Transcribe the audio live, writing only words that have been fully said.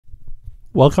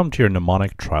Welcome to your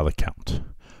Nimonik trial account.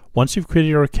 Once you've created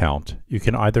your account, you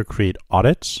can either create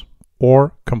audits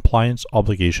or compliance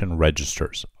obligation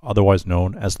registers, otherwise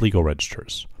known as legal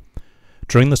registers.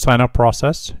 During the sign-up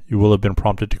process, you will have been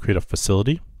prompted to create a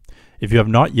facility. If you have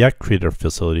not yet created a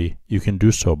facility, you can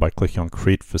do so by clicking on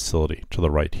Create Facility to the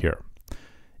right here.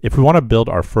 If we want to build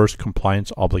our first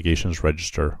compliance obligations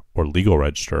register or legal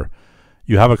register,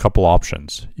 you have a couple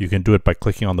options. You can do it by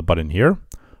clicking on the button here,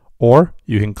 or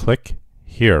you can click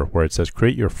here where it says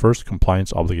create your first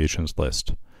compliance obligations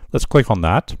list. Let's click on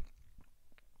that.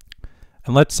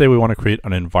 And let's say we want to create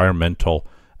an environmental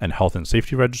and health and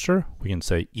safety register. We can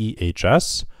say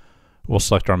EHS. We'll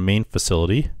select our main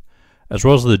facility as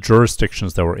well as the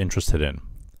jurisdictions that we're interested in.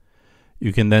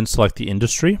 You can then select the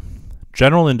industry.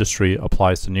 General industry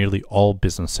applies to nearly all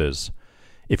businesses.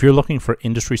 If you're looking for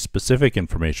industry specific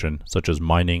information such as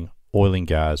mining, oil and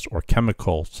gas, or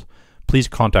chemicals, please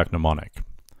contact Nimonik.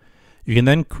 You can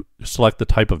then select the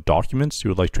type of documents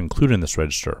you would like to include in this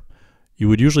register. You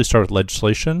would usually start with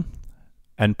legislation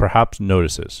and perhaps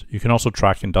notices. You can also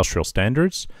track industrial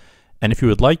standards, and if you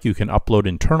would like, you can upload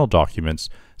internal documents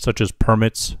such as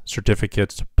permits,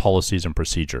 certificates, policies, and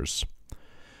procedures.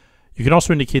 You can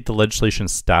also indicate the legislation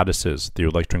statuses that you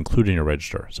would like to include in your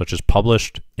register, such as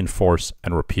published, enforced,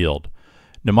 and repealed.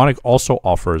 Nimonik also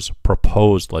offers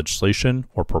proposed legislation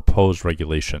or proposed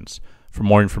regulations. For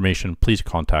more information, please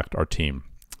contact our team.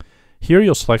 Here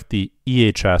you'll select the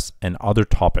EHS and other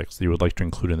topics that you would like to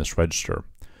include in this register.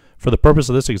 For the purpose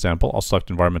of this example, I'll select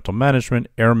environmental management,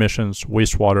 air emissions,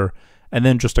 wastewater, and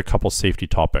then just a couple safety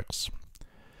topics.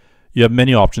 You have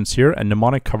many options here, and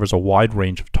Nimonik covers a wide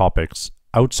range of topics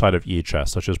outside of EHS,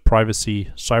 such as privacy,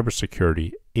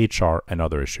 cybersecurity, HR, and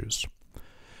other issues.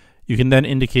 You can then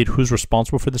indicate who's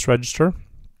responsible for this register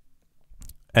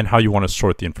and how you want to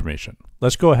sort the information.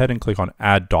 Let's go ahead and click on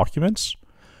Add Documents,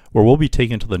 where we'll be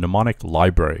taken to the Nimonik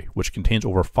library, which contains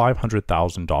over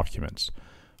 500,000 documents.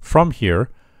 From here,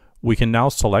 we can now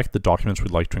select the documents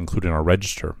we'd like to include in our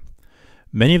register.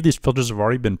 Many of these filters have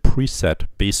already been preset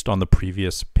based on the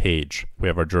previous page. We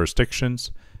have our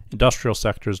jurisdictions, industrial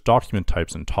sectors, document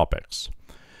types, and topics.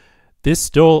 This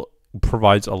still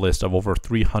provides a list of over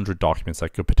 300 documents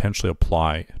that could potentially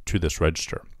apply to this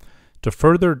register. To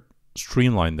further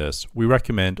streamline this, we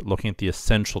recommend looking at the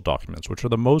essential documents, which are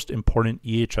the most important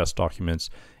EHS documents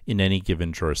in any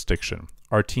given jurisdiction.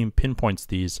 Our team pinpoints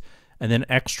these and then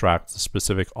extracts the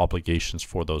specific obligations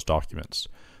for those documents.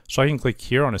 So I can click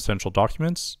here on Essential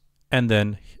Documents and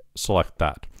then select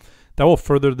that. That will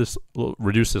further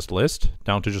reduce this list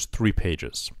down to just 3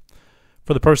 pages.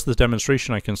 For the purpose of this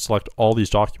demonstration, I can select all these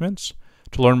documents.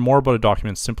 To learn more about a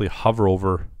document, simply hover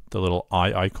over the little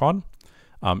eye icon.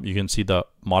 You can see the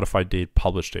modified date,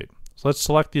 published date. So let's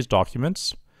select these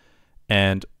documents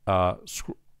and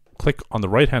click on the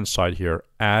right-hand side here,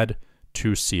 Add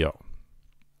to CO.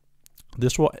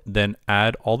 This will then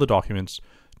add all the documents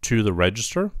to the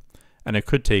register, and it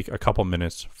could take a couple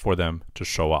minutes for them to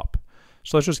show up.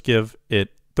 So let's just give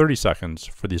it 30 seconds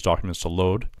for these documents to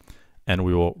load, and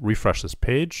we will refresh this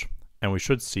page, and we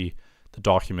should see the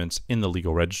documents in the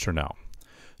legal register now.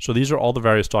 So these are all the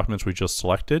various documents we just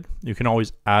selected. You can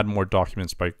always add more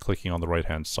documents by clicking on the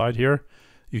right-hand side here.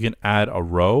 You can add a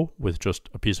row with just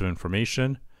a piece of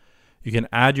information. You can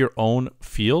add your own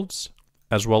fields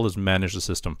as well as manage the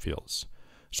system fields.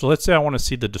 So let's say I want to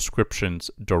see the descriptions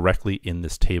directly in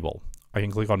this table. I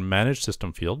can click on Manage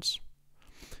System Fields.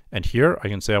 And here I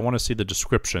can say I want to see the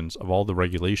descriptions of all the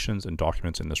regulations and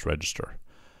documents in this register.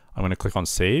 I'm going to click on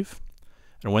Save.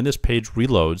 And when this page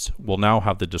reloads, we'll now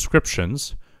have the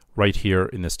descriptions right here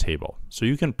in this table. So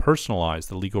you can personalize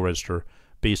the legal register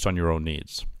based on your own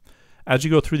needs. As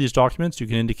you go through these documents, you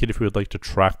can indicate if you would like to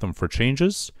track them for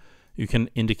changes. You can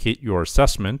indicate your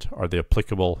assessment. Are they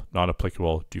applicable, not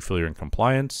applicable? Do you feel you're in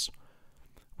compliance?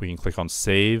 We can click on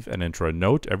Save and enter a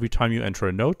note. Every time you enter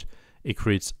a note, it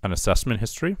creates an assessment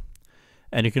history.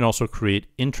 And you can also create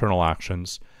internal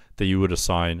actions that you would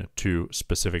assign to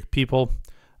specific people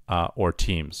or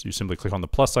teams. You simply click on the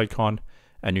plus icon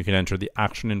and you can enter the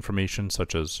action information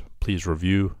such as please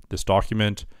review this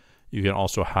document. You can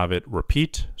also have it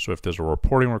repeat. So if there's a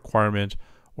reporting requirement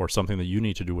or something that you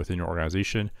need to do within your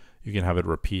organization, you can have it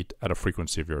repeat at a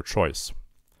frequency of your choice.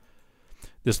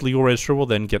 This legal register will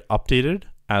then get updated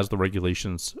as the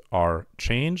regulations are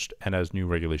changed and as new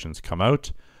regulations come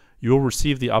out. You will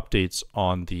receive the updates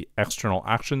on the external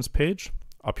actions page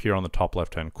up here on the top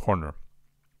left-hand corner.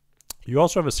 You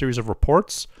also have a series of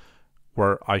reports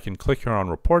where I can click here on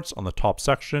reports on the top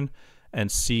section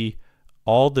and see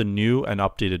all the new and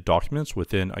updated documents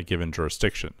within a given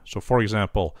jurisdiction. So for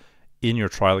example, in your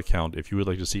trial account, if you would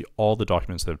like to see all the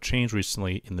documents that have changed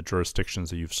recently in the jurisdictions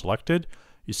that you've selected,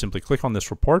 you simply click on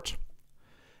this report.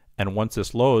 And once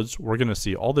this loads, we're going to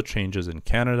see all the changes in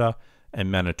Canada and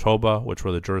Manitoba, which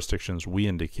were the jurisdictions we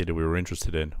indicated we were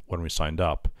interested in when we signed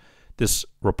up. This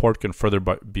report can further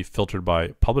be filtered by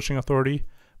publishing authority,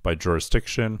 by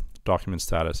jurisdiction, document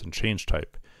status, and change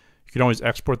type. You can always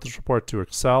export this report to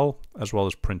Excel, as well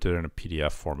as print it in a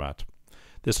PDF format.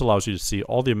 This allows you to see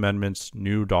all the amendments,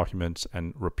 new documents,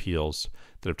 and repeals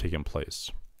that have taken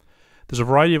place. There's a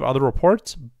variety of other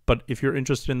reports, but if you're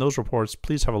interested in those reports,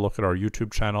 please have a look at our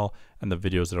YouTube channel and the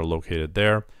videos that are located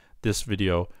there. This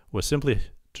video was simply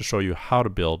to show you how to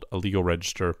build a legal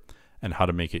register and how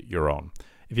to make it your own.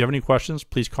 If you have any questions,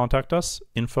 please contact us,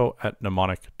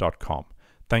 info@nimonik.com.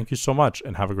 Thank you so much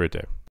and have a great day.